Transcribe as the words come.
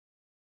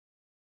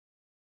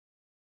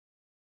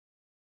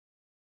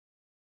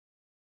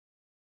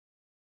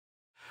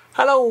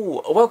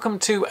Hello, welcome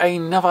to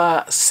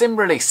another sim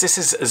release. This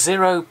is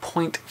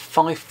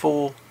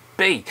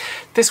 0.54b.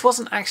 This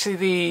wasn't actually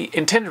the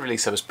intended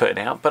release I was putting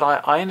out, but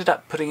I ended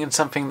up putting in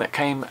something that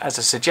came as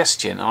a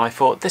suggestion, and I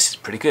thought this is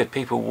pretty good.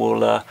 People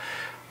will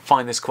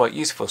find this quite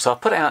useful. So I'll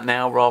put it out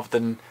now rather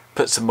than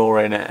put some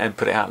more in and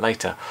put it out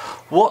later.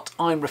 What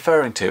I'm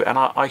referring to, and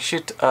I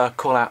should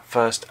call out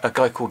first a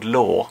guy called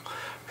Law,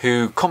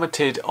 who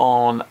commented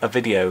on a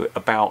video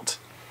about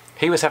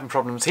he was having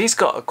problems. He's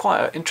got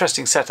quite an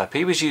interesting setup.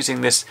 He was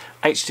using this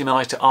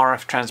HDMI to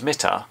RF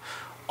transmitter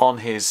on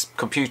his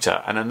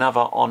computer and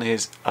another on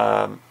his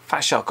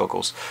Fat Shark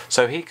goggles.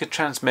 So he could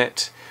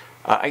transmit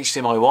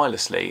HDMI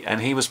wirelessly,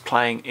 and he was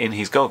playing in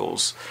his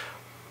goggles.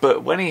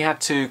 But when he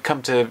had to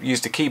come to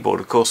use the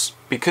keyboard, of course,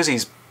 because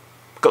he's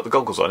got the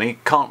goggles on, he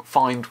can't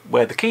find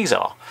where the keys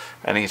are,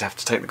 and he'd have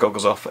to take the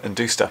goggles off and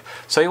do stuff.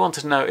 So he wanted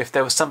to know if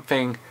there was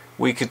something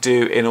we could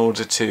do in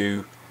order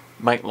to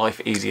make life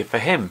easier for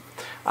him.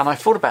 And I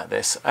thought about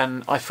this,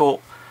 and I thought,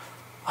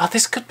 oh,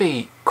 this could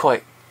be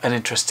quite an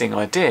interesting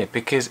idea,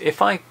 because if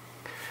I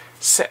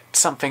set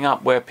something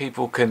up where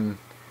people can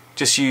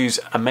just use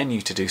a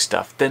menu to do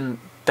stuff, then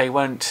they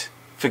won't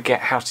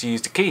forget how to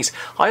use the keys.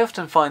 I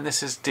often find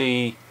this is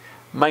the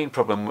main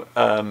problem,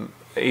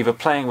 either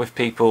playing with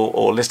people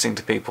or listening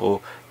to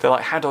people. They're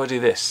like, how do I do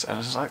this? And I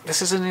was like, this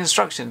is in the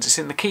instructions, it's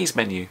in the keys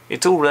menu,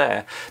 it's all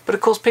there. But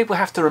of course people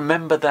have to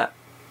remember that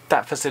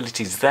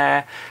facility's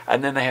there,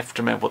 and then they have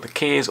to remember what the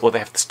key is, or they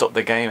have to stop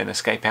the game and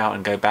escape out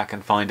and go back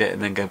and find it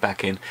and then go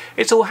back in.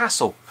 It's all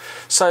hassle.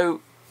 So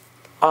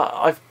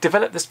I've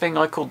developed this thing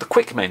I called the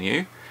quick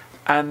menu,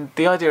 and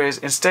the idea is,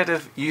 instead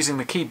of using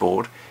the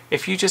keyboard,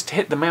 if you just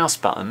hit the mouse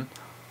button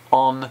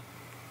on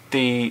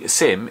the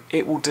sim,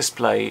 it will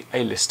display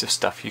a list of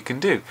stuff you can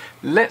do.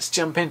 Let's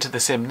jump into the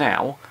sim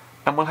now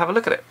and we'll have a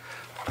look at it.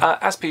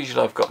 As per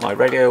usual, I've got my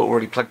radio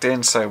already plugged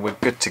in, so we're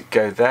good to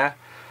go there.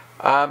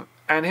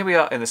 And here we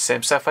are in the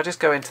sim. So if I just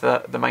go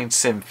into the main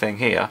sim thing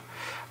here,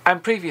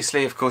 and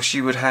previously of course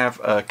you would have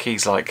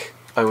keys like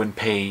O and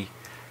P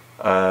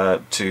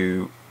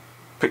to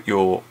put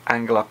your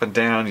angle up and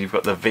down. You've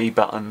got the V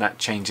button that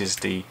changes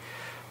the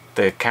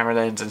camera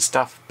lens and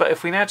stuff. But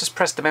if we now just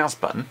press the mouse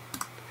button,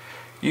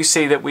 you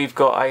see that we've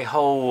got a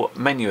whole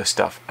menu of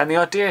stuff. And the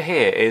idea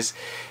here is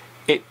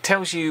it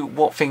tells you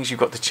what things you've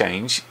got to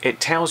change. It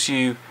tells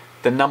you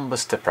the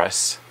numbers to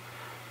press.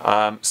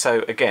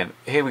 So again,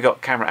 here we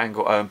got camera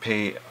angle O and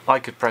P. I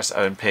could press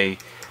O and P.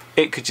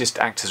 It could just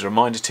act as a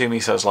reminder to me,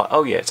 so I was like,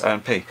 oh yeah, it's O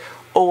and P.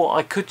 Or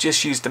I could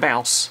just use the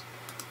mouse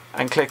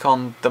and click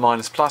on the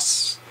minus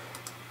plus,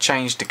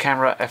 change the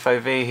camera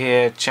FOV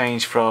here,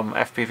 change from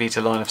FPV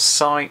to line of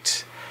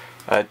sight,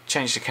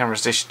 change the camera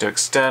position to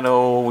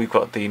external. We've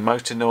got the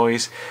motor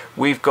noise.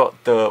 We've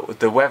got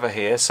the weather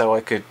here, so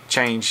I could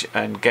change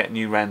and get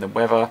new random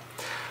weather.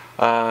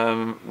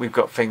 We've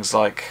got things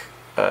like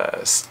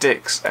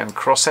sticks and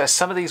crosshairs.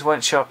 Some of these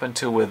won't show up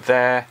until we're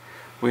there.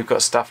 We've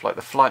got stuff like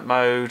the flight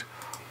mode,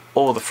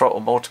 all the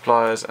throttle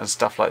multipliers and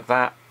stuff like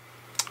that.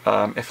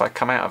 If I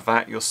come out of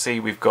that, you'll see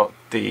we've got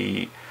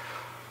the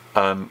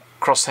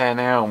crosshair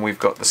now, and we've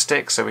got the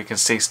stick, so we can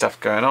see stuff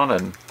going on.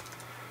 And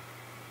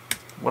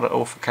what an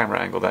awful camera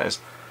angle that is.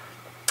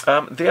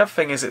 The other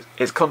thing is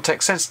it's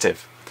context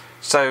sensitive.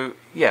 So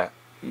yeah,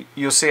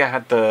 you'll see I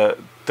had the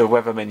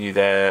weather menu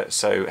there,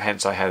 so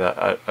hence I had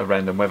a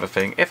random weather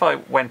thing. If I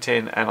went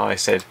in and I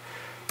said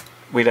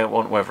we don't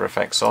want weather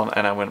effects on,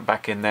 and I went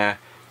back in there,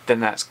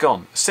 then that's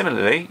gone.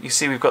 Similarly, you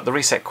see we've got the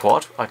reset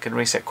quad. I can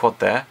reset quad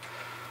there.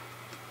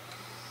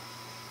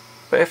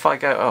 But if I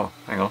go, oh,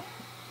 hang on,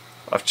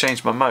 I've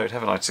changed my mode,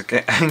 haven't I, to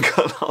get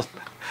angle on.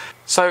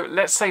 So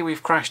let's say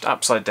we've crashed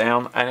upside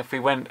down, and if we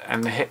went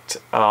and hit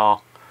our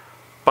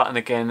button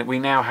again, we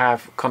now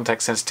have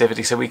context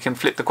sensitivity, so we can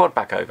flip the quad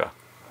back over,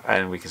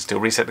 and we can still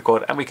reset the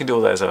quad, and we can do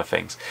all those other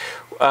things.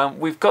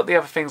 We've got the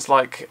other things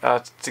like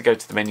to go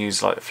to the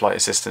menus, like the flight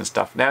assistant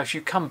stuff. Now if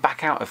you come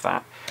back out of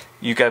that,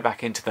 you go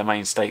back into the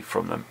main state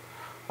from them.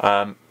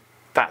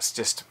 That's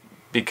just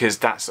because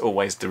that's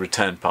always the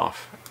return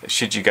path.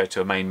 Should you go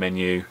to a main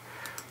menu,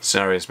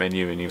 scenarios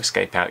menu, and you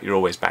escape out, you're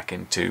always back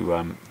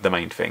into the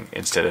main thing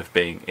instead of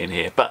being in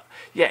here. But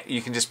yeah,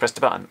 you can just press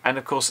the button. And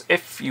of course,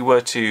 if you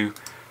were to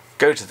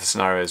go to the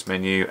scenarios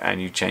menu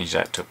and you change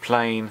that to a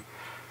plane,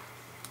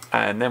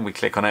 and then we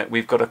click on it,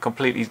 we've got a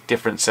completely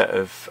different set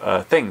of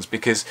things,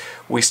 because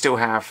we still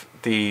have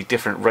the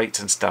different rates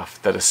and stuff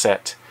that are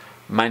set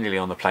manually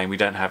on the plane. We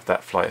don't have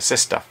that flight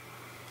assist stuff.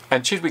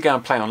 And should we go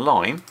and play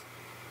online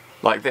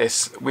like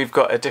this, we've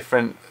got a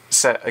different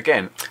set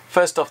again.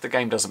 First off, the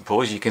game doesn't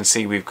pause. You can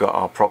see we've got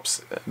our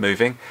props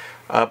moving,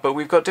 but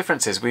we've got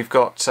differences. We've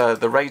got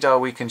the radar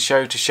we can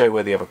show to show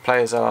where the other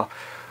players are.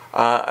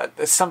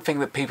 It's something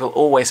that people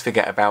always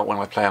forget about when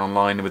I play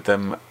online with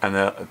them, and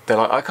they're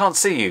like, I can't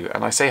see you,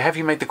 and I say, have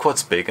you made the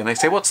quads big? And they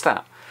say, what's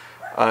that?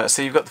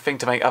 So you've got the thing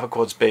to make other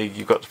quads big,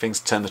 you've got the things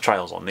to turn the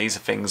trails on. These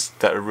are things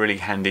that are really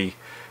handy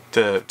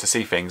to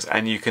see things,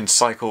 and you can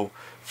cycle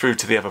through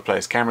to the other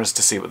players' cameras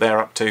to see what they're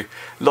up to.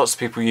 Lots of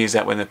people use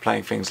that when they're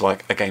playing things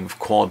like a game of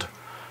quad,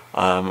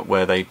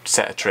 where they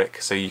set a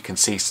trick so you can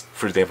see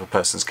through the other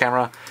person's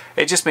camera.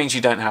 It just means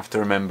you don't have to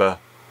remember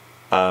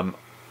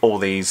all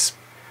these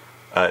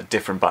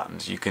different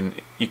buttons. You can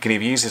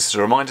either use this as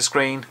a reminder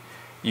screen,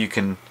 you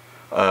can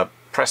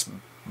press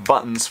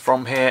buttons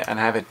from here and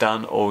have it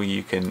done, or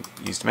you can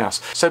use the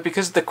mouse. So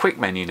because of the quick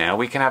menu now,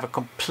 we can have a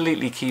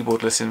completely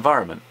keyboardless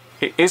environment.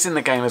 It is in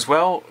the game as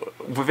well.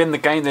 Within the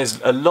game there's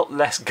a lot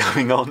less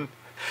going on.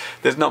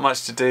 There's not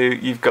much to do.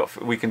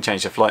 We can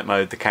change the flight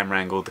mode, the camera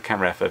angle, the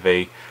camera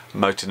FOV,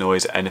 motor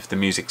noise, and if the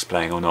music's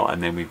playing or not,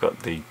 and then we've got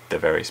the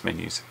various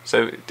menus.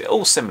 So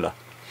all similar.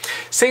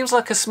 Seems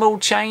like a small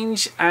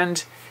change,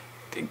 and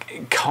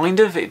kind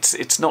of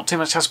it's not too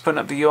much hassle putting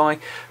up the UI,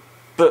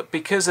 but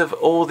because of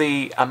all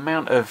the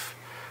amount of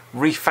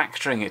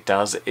refactoring it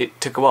does,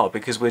 it took a while,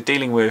 because we're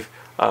dealing with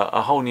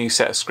a whole new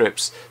set of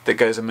scripts that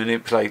goes and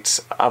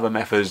manipulates other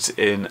methods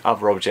in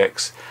other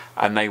objects,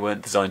 and they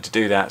weren't designed to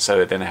do that,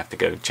 so then I have to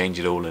go change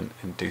it all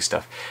and do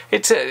stuff.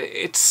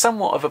 It's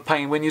somewhat of a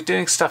pain when you're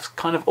doing stuff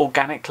kind of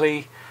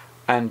organically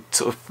and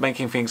sort of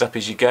making things up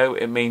as you go.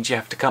 It means you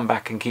have to come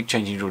back and keep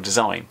changing your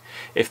design.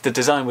 If the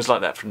design was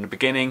like that from the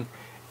beginning,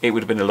 it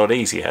would have been a lot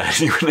easier.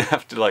 You wouldn't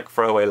have to like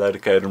throw away a load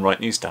of code and write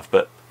new stuff,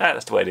 but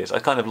that's the way it is. I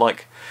kind of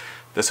like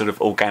the sort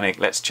of organic,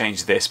 let's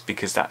change this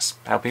because that's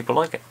how people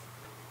like it.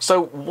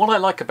 So what I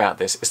like about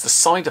this is the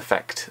side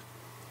effect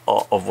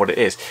of what it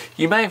is.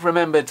 You may have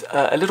remembered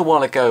a little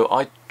while ago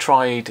I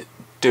tried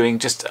doing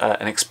just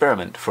an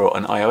experiment for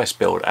an iOS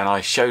build, and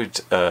I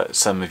showed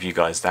some of you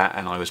guys that,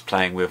 and I was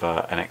playing with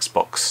an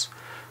Xbox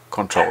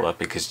controller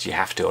because you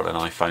have to on an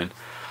iPhone,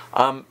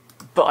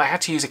 but I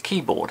had to use a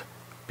keyboard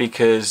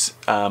because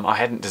I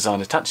hadn't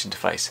designed a touch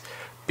interface.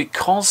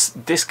 Because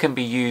this can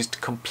be used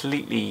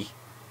completely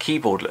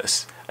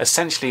keyboardless,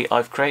 essentially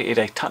I've created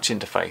a touch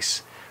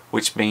interface,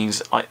 which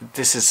means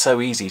this is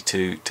so easy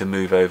to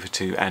move over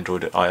to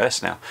Android or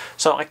iOS now.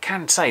 So I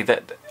can say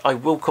that I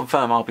will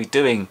confirm I'll be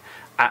doing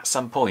at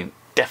some point,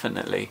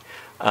 definitely,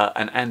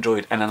 an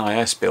Android and an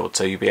iOS build,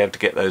 so you'll be able to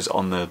get those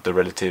on the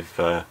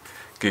relative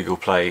Google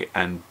Play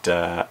and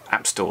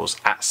app stores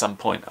at some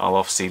point. I'll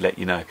obviously let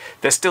you know.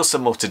 There's still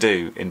some more to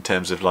do in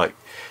terms of, like,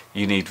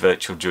 you need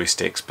virtual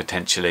joysticks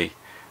potentially,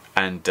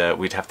 and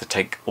we'd have to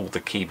take all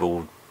the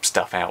keyboard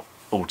stuff out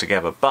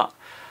altogether, but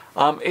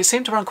it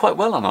seemed to run quite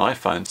well on an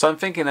iPhone, so I'm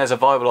thinking there's a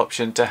viable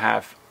option to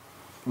have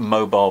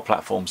mobile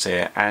platforms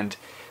here, and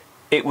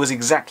it was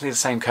exactly the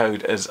same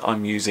code as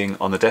I'm using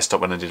on the desktop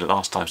when I did it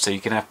last time, so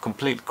you can have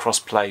complete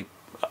cross-play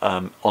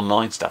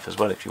online stuff as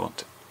well if you want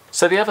to.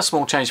 So the other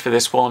small change for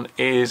this one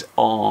is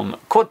on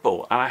quad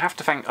ball, and I have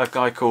to thank a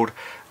guy called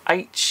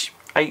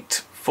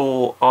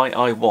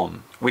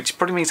H84II1, which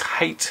probably means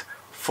hate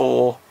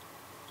for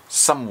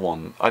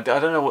someone. I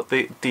don't know what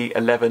the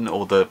 11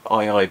 or the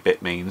II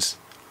bit means.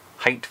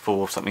 Hate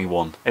for something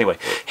one. Anyway,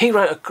 he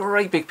wrote a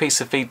great big piece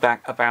of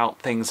feedback about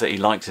things that he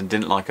liked and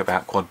didn't like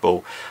about quad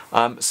ball.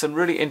 Some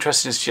really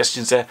interesting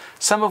suggestions there,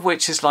 some of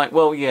which is like,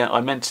 well, yeah,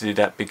 I meant to do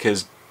that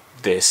because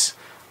this,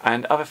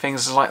 and other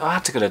things is like, oh,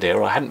 that's a good idea,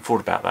 or I hadn't thought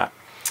about that.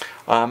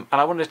 And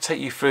I wanted to take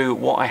you through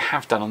what I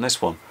have done on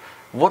this one.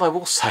 What I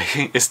will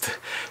say is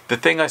the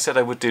thing I said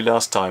I would do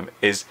last time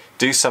is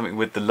do something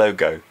with the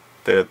logo,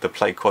 the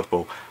Play quad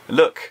ball.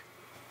 Look,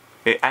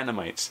 it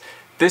animates.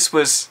 This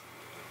was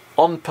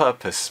on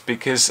purpose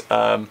because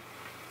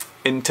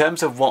in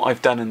terms of what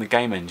I've done in the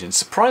game engine,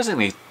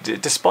 surprisingly,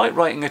 despite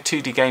writing a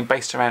 2D game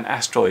based around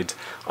asteroids,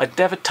 I'd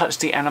never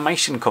touched the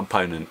animation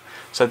component.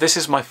 So this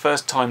is my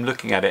first time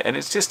looking at it, and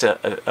it's just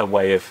a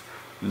way of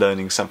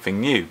learning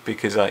something new,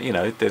 because you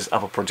know, there's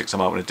other projects I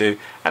might want to do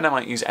and I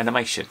might use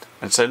animation,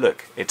 and so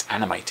look, it's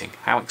animating.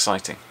 How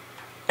exciting.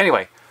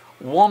 Anyway,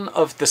 one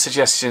of the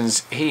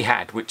suggestions he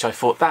had, which I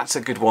thought that's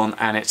a good one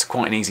and it's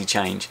quite an easy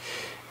change,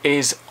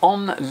 is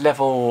on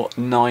level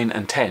 9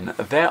 and 10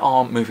 there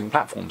are moving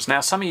platforms.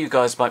 Now some of you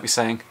guys might be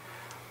saying,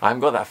 I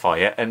haven't got that far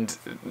yet, and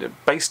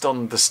based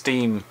on the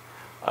Steam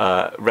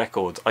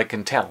record I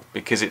can tell,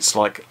 because it's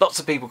like lots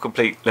of people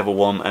complete level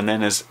 1 and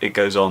then as it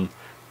goes on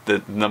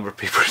the number of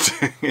people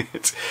doing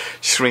it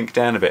shrink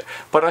down a bit.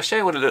 But I'll show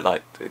you what it looked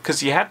like,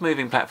 because you had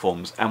moving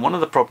platforms, and one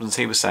of the problems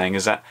he was saying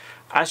is that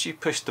as you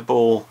pushed the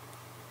ball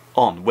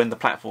on when the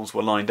platforms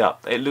were lined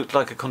up, it looked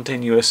like a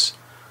continuous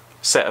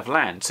set of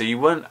land, so you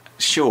weren't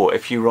sure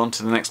if you were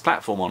onto the next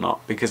platform or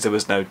not because there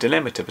was no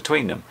delimiter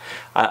between them.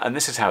 And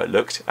this is how it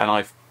looked, and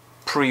I've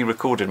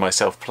pre-recorded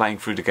myself playing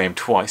through the game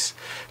twice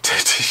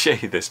to show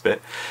you this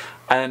bit.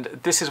 And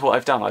this is what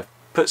I've done. I've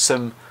put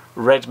some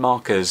red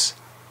markers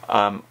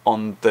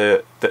on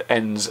the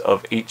ends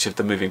of each of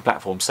the moving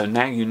platforms, so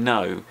now you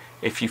know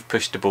if you've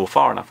pushed the ball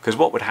far enough, because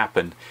what would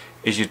happen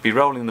is you'd be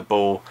rolling the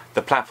ball,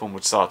 the platform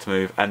would start to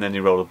move, and then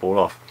you roll the ball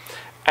off.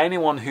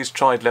 Anyone who's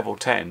tried level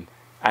 10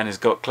 and has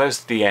got close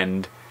to the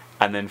end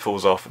and then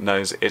falls off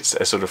knows it's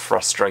a sort of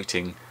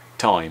frustrating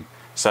time.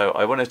 So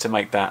I wanted to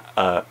make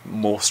that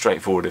more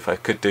straightforward, if I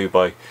could do,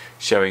 by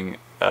showing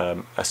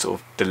a sort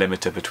of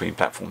delimiter between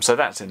platforms. So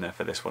that's in there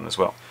for this one as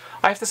well.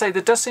 I have to say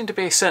there does seem to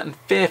be a certain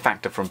fear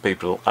factor from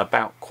people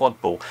about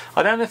quad ball.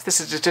 I don't know if this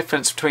is a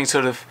difference between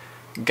sort of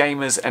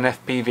gamers and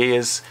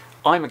FPVers.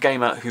 I'm a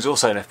gamer who's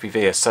also an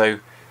FPVer, so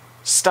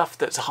stuff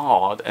that's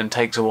hard and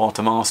takes a while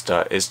to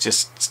master is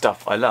just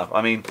stuff I love.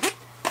 I mean,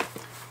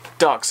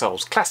 Dark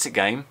Souls, classic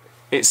game.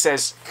 It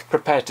says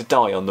prepare to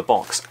die on the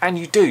box, and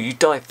you do. You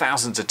die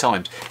thousands of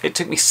times. It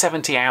took me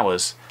 70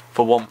 hours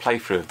for one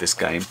playthrough of this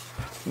game.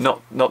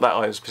 Not that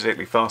I was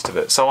particularly fast of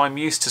it. So I'm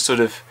used to sort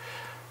of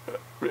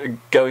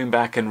going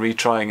back and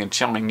retrying and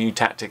trying new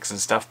tactics and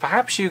stuff.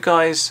 Perhaps you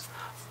guys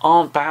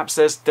aren't. Perhaps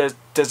there's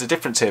a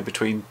difference here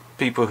between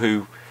people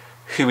who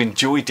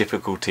enjoy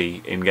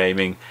difficulty in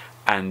gaming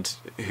and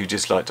who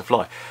just like to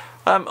fly.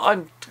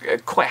 I'm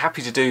quite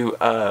happy to do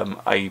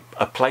a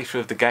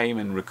playthrough of the game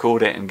and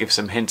record it and give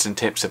some hints and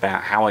tips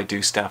about how I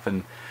do stuff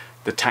and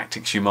the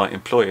tactics you might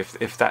employ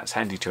if that's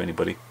handy to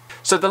anybody.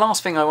 So the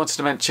last thing I wanted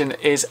to mention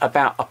is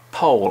about a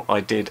poll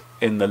I did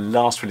in the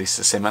last release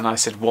of Sim, and I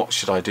said what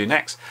should I do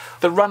next.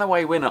 The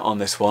runaway winner on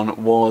this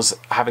one was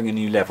having a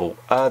new level.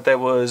 There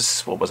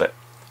was, what was it?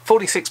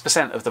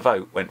 46% of the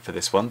vote went for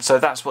this one, so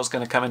that's what's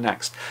going to come in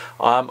next.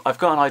 I've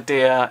got an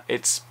idea.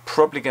 It's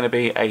probably going to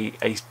be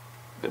a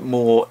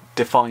more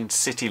defined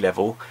city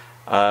level,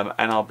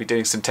 and I'll be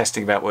doing some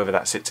testing about whether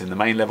that sits in the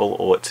main level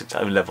or it's its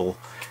own level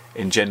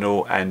in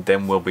general, and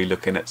then we'll be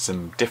looking at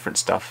some different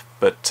stuff.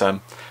 But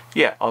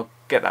yeah, I'll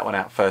get that one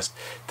out first.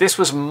 This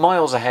was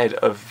miles ahead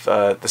of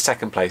the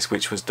second place,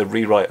 which was the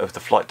rewrite of the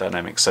flight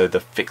dynamics, so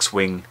the fixed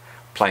wing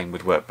plane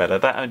would work better.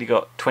 That only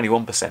got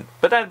 21%,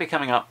 but that'll be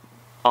coming up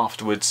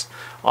afterwards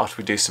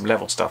after we do some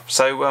level stuff.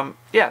 So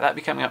yeah, that'll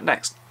be coming up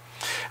next.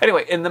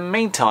 Anyway, in the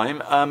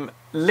meantime,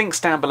 links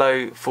down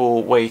below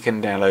for where you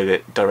can download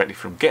it directly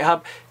from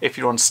GitHub. If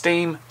you're on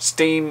Steam,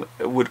 Steam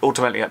would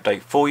automatically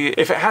update for you.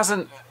 If it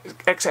hasn't,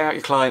 exit out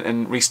your client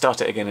and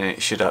restart it again and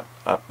it should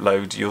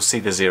upload. You'll see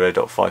the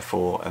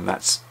 0.54 and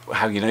that's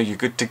how you know you're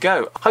good to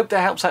go. Hope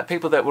that helps out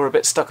people that were a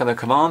bit stuck on the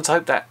commands.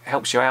 Hope that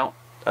helps you out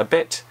a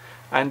bit.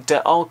 And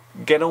I'll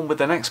get on with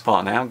the next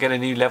part now and get a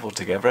new level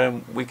together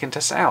and we can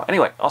test it out.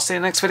 Anyway, I'll see you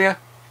in the next video.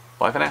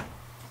 Bye for now.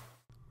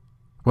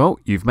 Well,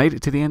 you've made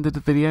it to the end of the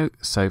video,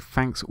 so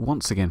thanks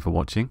once again for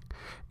watching.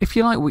 If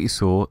you like what you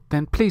saw,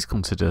 then please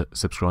consider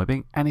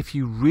subscribing, and if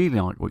you really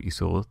like what you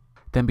saw,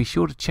 then be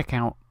sure to check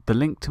out the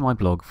link to my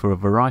blog for a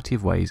variety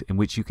of ways in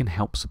which you can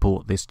help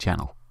support this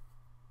channel.